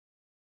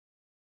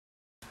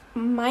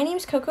My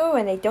name's Coco,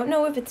 and I don't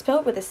know if it's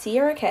spelled with a C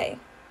or a K.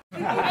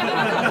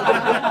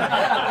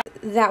 That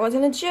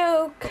wasn't a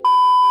joke.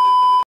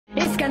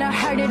 It's gonna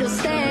hurt, it'll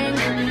sting.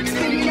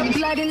 Spitting up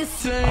blood in the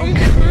sink. I'm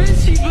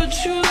crazy, but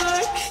you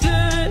like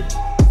that.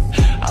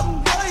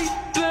 I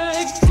bite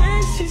back,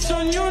 dances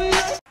on your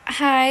neck.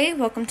 Hi,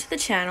 welcome to the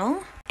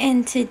channel.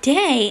 And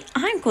today,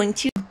 I'm going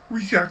to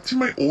react to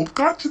my old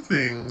Gacha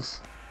things.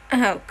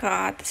 Oh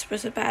god, this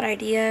was a bad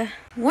idea.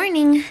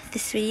 Warning,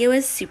 this video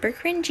is super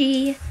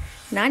cringy.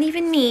 Not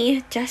even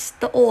me, just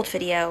the old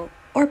video.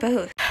 Or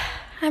both.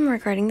 I'm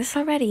recording this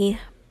already.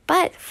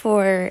 But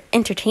for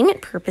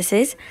entertainment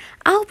purposes,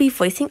 I'll be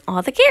voicing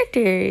all the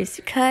characters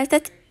because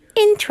that's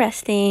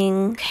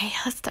interesting. Okay,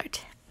 let's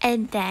start.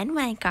 And then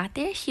when I got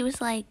there, she was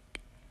like,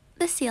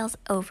 the sale's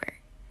over.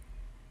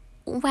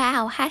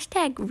 Wow,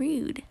 hashtag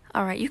rude.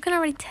 Alright, you can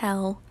already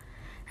tell.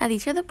 Now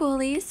these are the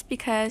bullies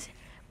because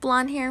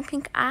blonde hair and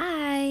pink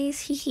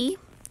eyes, hee.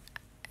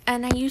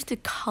 And I used a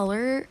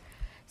color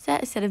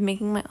set instead of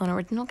making my own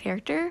original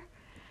character.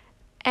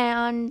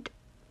 And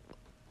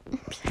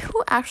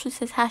who actually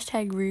says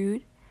hashtag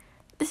rude?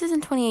 This is in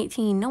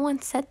 2018. No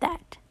one said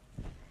that.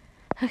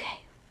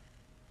 Okay.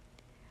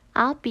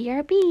 I'll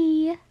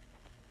BRB.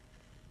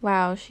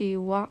 Wow, she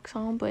walks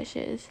on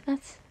bushes.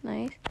 That's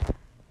nice.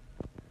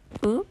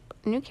 Oop,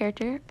 new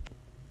character.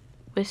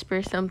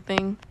 Whisper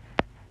something.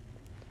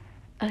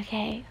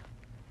 Okay.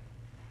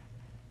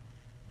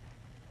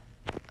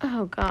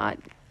 Oh god.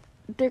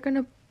 They're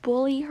gonna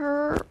bully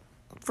her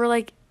for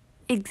like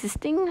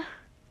existing?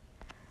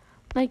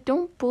 Like,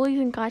 don't bullies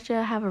in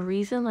Gacha have a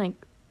reason? Like,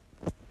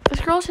 this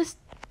girl's just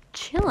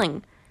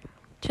chilling.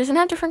 She doesn't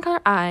have different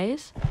color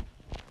eyes.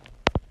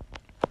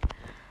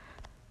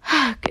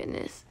 Oh,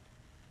 goodness.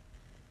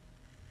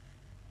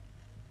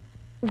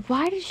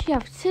 Why did she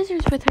have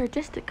scissors with her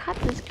just to cut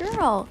this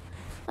girl?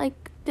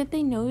 Like, did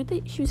they know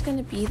that she was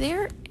gonna be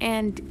there?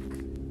 And,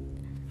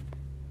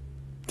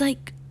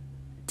 like,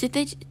 did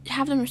they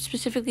have them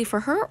specifically for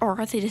her? Or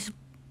are they just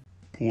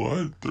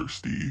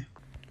bloodthirsty?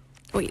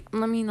 Wait,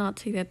 let me not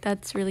say that.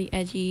 That's really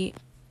edgy.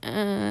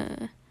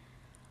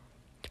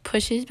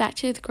 Pushes back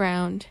to the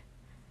ground.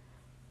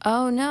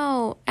 Oh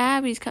no,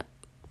 Abby's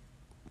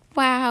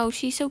wow,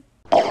 she's so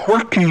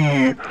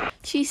quirky.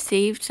 She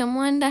saved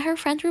someone that her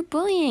friends were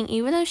bullying,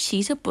 even though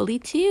she's a bully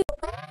too.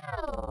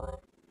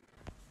 Wow.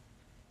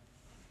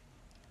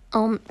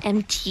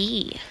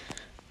 MG.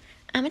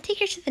 I'm gonna take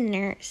her to the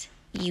nurse.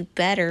 You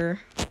better.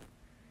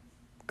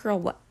 Girl,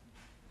 what?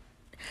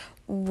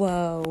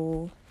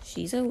 Whoa.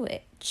 She's a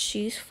witch.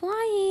 She's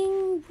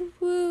flying.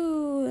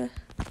 Woo.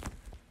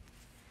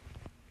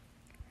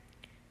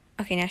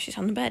 Okay, now she's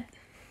on the bed.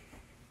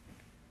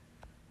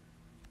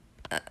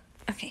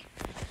 Okay.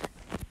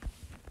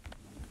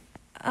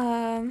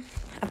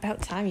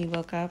 About time you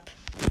woke up.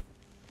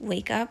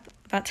 Wake up?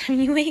 About time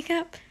you wake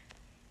up?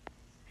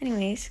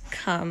 Anyways,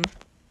 come.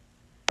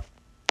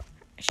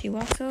 She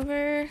walks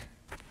over.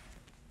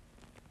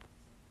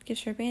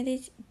 Gives her a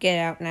bandage. Get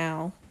out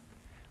now.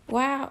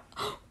 Wow.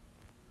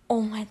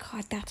 Oh my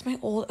god, that's my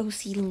old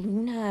OC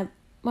Luna.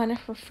 One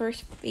of her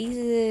first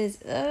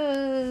phases.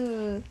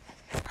 Ugh.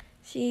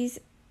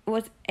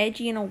 Was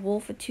edgy and a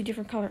wolf with two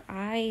different color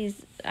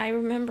eyes. I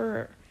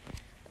remember.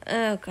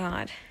 Oh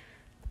god.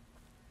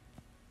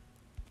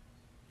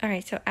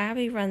 Alright, so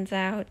Abby runs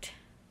out.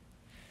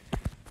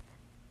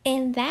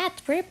 And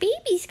that's where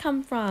babies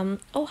come from.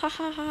 Oh, ha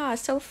ha ha.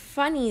 So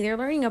funny. They're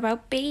learning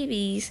about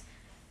babies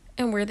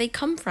and where they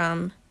come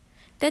from.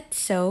 That's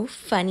so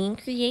funny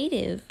and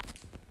creative.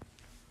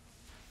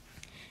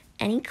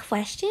 Any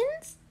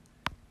questions?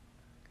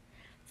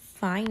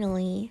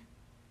 Finally.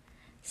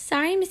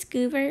 Sorry, Miss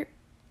Goober.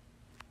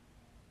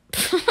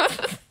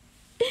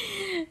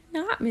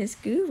 Not Miss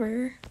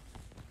Goober.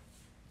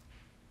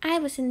 I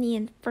was in the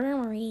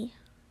infirmary.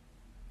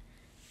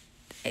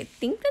 I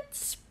think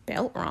that's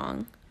spelt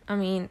wrong. I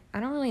mean, I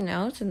don't really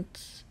know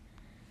since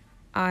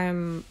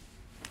I'm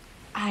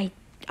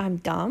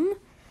dumb,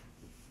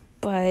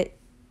 but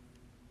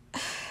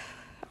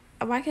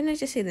why couldn't I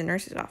just say the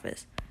nurse's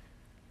office?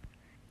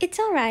 It's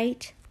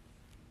alright.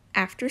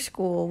 After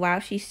school. Wow,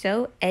 she's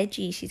so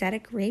edgy. She's at a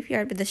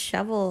graveyard with a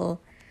shovel.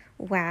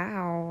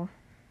 Wow.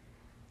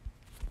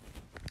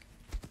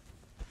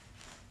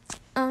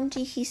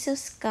 Gee, he's so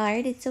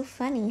scarred. It's so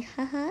funny.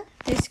 Haha.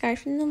 They're scarred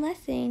from the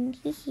lesson.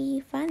 Hee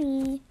hee.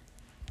 Funny.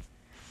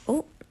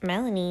 Oh,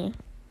 Melanie.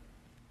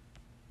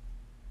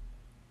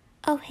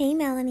 Oh, hey,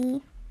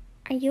 Melanie.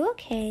 Are you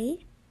okay?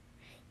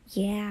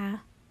 Yeah.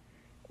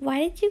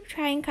 Why did you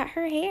try and cut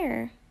her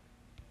hair?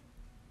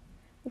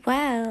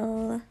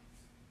 Well.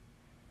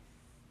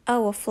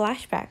 Oh, a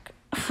flashback.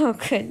 Oh,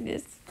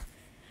 goodness.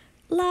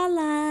 La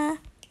la.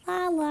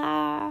 La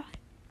la.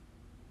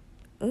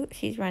 Ooh,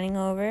 she's running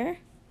over.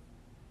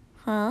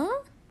 Huh?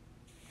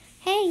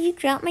 Hey, you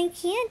dropped my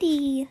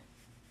candy.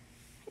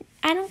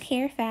 I don't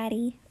care,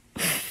 fatty.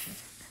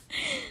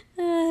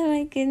 Oh,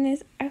 my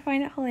goodness. I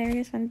find it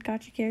hilarious when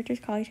Gacha characters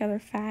call each other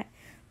fat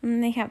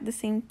when they have the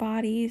same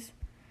bodies.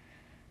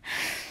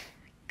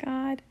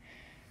 God.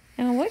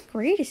 And what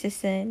grade is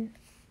this in?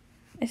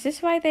 Is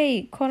this why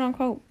they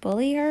quote-unquote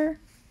bully her?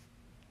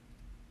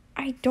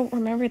 I don't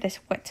remember this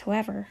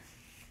whatsoever.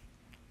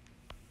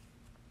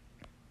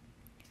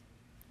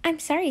 I'm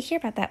sorry to hear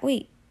about that.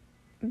 Wait,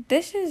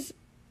 this is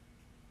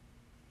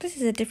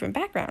a different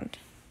background.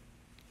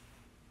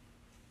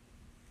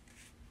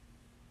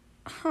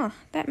 Huh,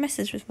 that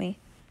messes with me.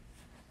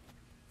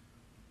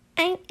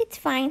 It's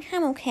fine,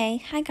 I'm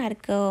okay. I gotta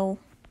go.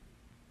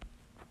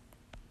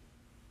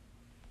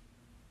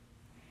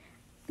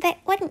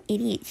 What an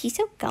idiot. She's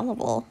so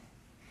gullible.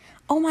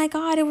 Oh my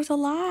god, it was a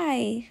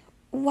lie.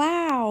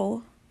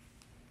 Wow.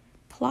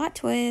 Plot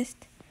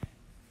twist.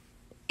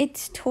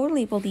 It's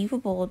totally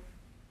believable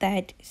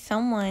that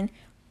someone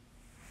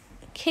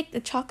kicked the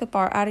chocolate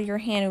bar out of your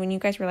hand when you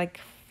guys were like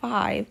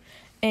 5,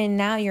 and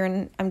now you're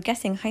in, I'm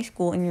guessing, high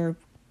school, and you're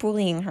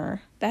bullying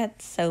her.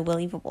 That's so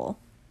believable.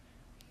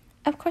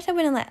 Of course I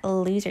wouldn't let a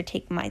loser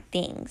take my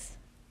things.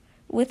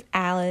 With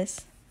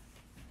Alice.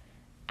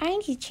 I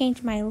need to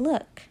change my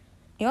look.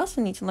 You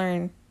also need to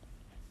learn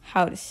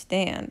how to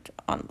stand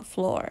on the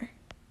floor.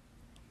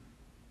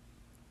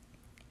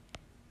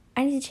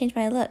 I need to change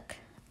my look.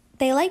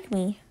 They like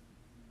me.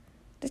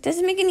 This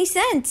doesn't make any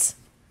sense.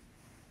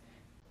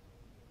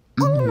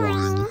 In the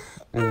morning,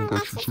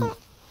 Gacha,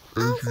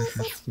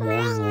 she's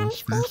flying on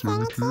space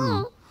over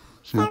here.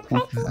 So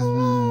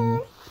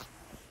quickly.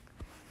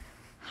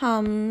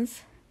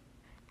 Hums.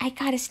 I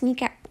gotta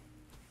sneak out.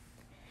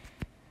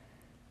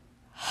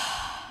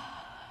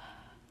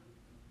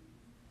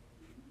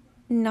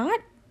 Not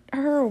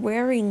her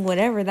wearing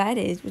whatever that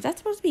is. Was that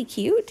supposed to be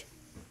cute?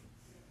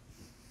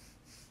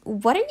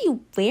 What are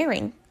you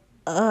wearing?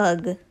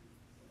 Ugh.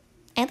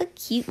 I look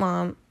cute,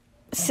 Mom.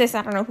 Sis,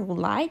 I don't know who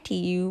lied to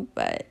you,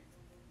 but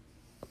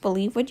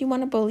believe what you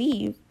want to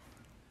believe.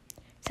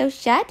 So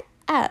shut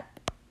up.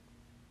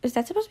 Is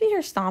that supposed to be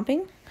her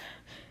stomping?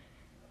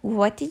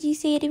 What did you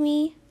say to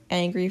me?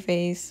 Angry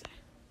face.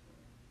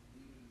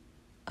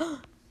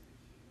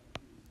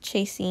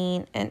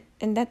 Chasing, and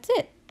that's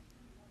it.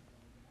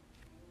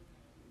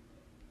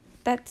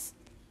 That's,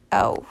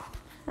 oh.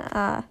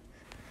 I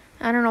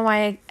don't know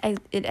why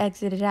it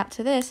exited out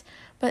to this,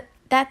 but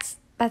that's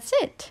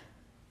it.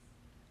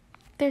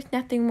 There's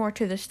nothing more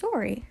to the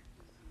story.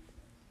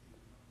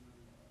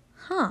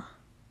 Huh.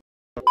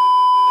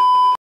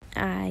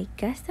 I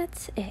guess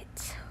that's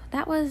it.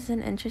 That was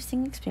an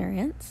interesting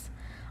experience.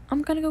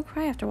 I'm gonna go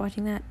cry after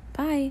watching that.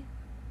 Bye.